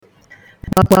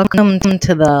Welcome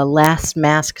to the Last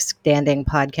Mask Standing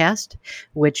podcast,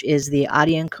 which is the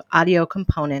audio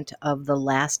component of the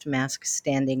Last Mask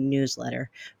Standing newsletter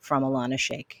from Alana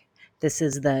Sheikh. This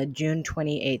is the June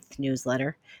 28th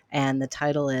newsletter, and the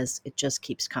title is It Just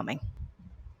Keeps Coming.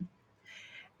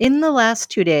 In the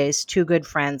last 2 days, two good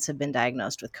friends have been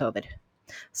diagnosed with COVID.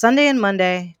 Sunday and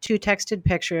Monday, two texted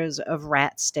pictures of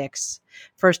rat sticks,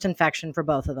 first infection for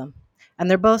both of them, and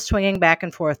they're both swinging back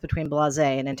and forth between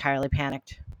blasé and entirely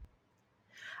panicked.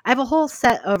 I have a whole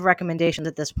set of recommendations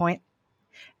at this point.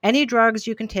 Any drugs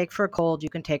you can take for a cold, you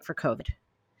can take for COVID.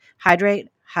 Hydrate,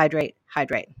 hydrate,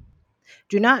 hydrate.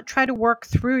 Do not try to work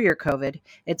through your COVID.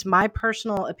 It's my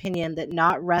personal opinion that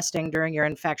not resting during your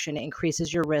infection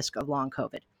increases your risk of long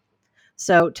COVID.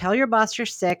 So tell your boss you're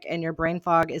sick and your brain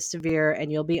fog is severe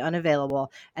and you'll be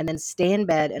unavailable, and then stay in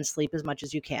bed and sleep as much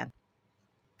as you can.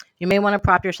 You may want to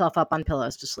prop yourself up on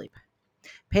pillows to sleep.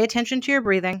 Pay attention to your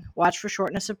breathing. Watch for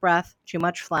shortness of breath, too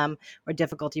much phlegm, or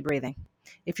difficulty breathing.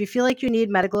 If you feel like you need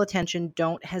medical attention,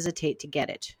 don't hesitate to get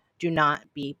it. Do not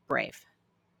be brave.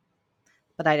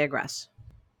 But I digress.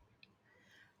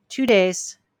 2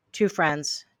 days, two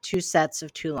friends, two sets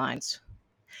of two lines.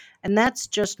 And that's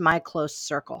just my close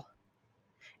circle.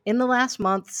 In the last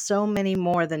month, so many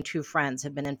more than two friends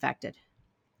have been infected.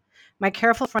 My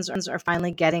careful friends are finally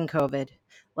getting COVID,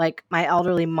 like my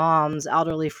elderly mom's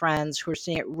elderly friends who are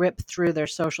seeing it rip through their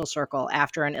social circle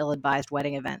after an ill-advised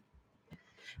wedding event.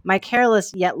 My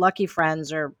careless yet lucky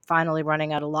friends are finally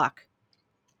running out of luck.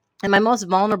 And my most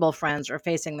vulnerable friends are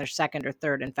facing their second or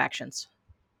third infections.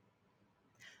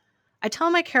 I tell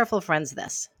my careful friends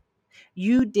this: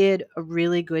 you did a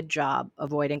really good job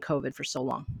avoiding COVID for so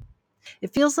long.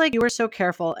 It feels like you were so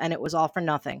careful and it was all for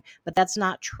nothing, but that's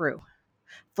not true.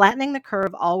 Flattening the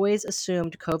curve always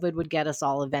assumed COVID would get us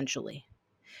all eventually.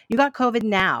 You got COVID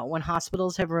now when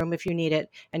hospitals have room if you need it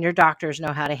and your doctors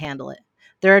know how to handle it.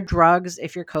 There are drugs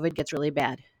if your COVID gets really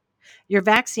bad. Your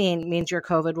vaccine means your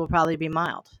COVID will probably be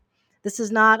mild. This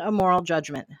is not a moral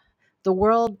judgment. The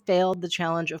world failed the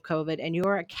challenge of COVID and you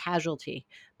are a casualty,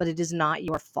 but it is not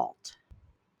your fault.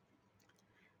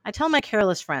 I tell my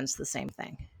careless friends the same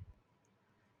thing.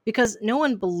 Because no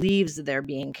one believes they're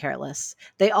being careless.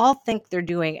 They all think they're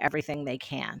doing everything they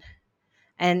can.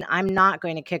 And I'm not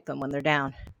going to kick them when they're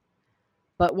down.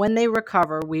 But when they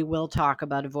recover, we will talk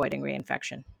about avoiding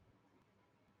reinfection.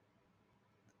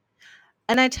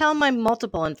 And I tell my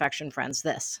multiple infection friends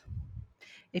this: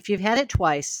 if you've had it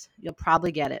twice, you'll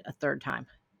probably get it a third time.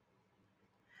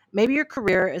 Maybe your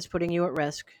career is putting you at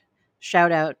risk.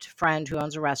 Shout out to a friend who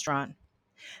owns a restaurant.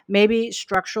 Maybe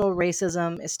structural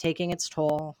racism is taking its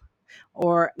toll.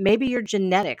 Or maybe your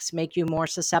genetics make you more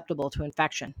susceptible to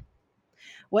infection.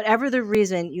 Whatever the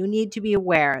reason, you need to be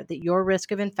aware that your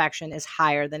risk of infection is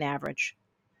higher than average.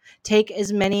 Take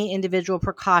as many individual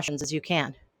precautions as you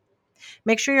can.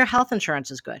 Make sure your health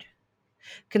insurance is good.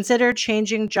 Consider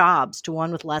changing jobs to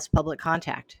one with less public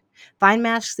contact. Find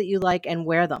masks that you like and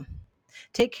wear them.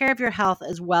 Take care of your health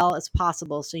as well as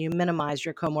possible so you minimize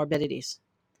your comorbidities.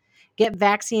 Get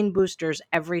vaccine boosters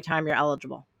every time you're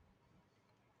eligible.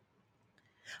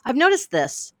 I've noticed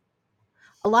this.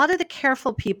 A lot of the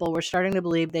careful people were starting to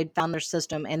believe they'd found their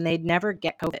system and they'd never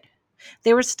get COVID.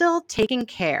 They were still taking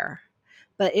care,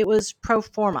 but it was pro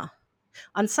forma.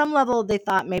 On some level, they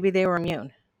thought maybe they were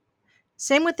immune.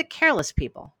 Same with the careless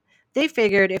people. They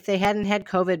figured if they hadn't had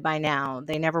COVID by now,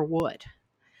 they never would.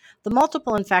 The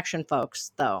multiple infection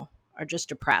folks, though, are just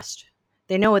depressed.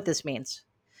 They know what this means.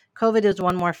 COVID is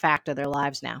one more fact of their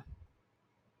lives now.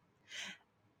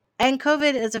 And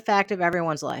COVID is a fact of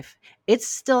everyone's life. It's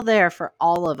still there for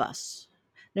all of us,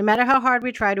 no matter how hard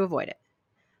we try to avoid it.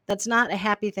 That's not a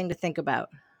happy thing to think about,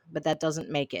 but that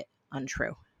doesn't make it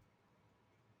untrue.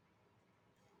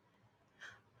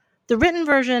 The written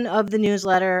version of the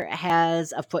newsletter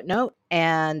has a footnote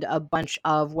and a bunch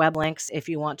of web links if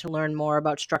you want to learn more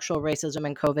about structural racism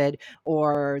and COVID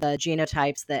or the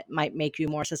genotypes that might make you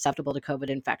more susceptible to COVID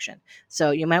infection.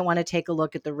 So you might want to take a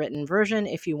look at the written version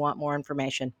if you want more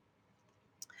information.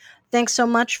 Thanks so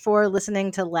much for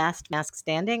listening to Last Mask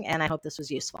Standing, and I hope this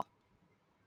was useful.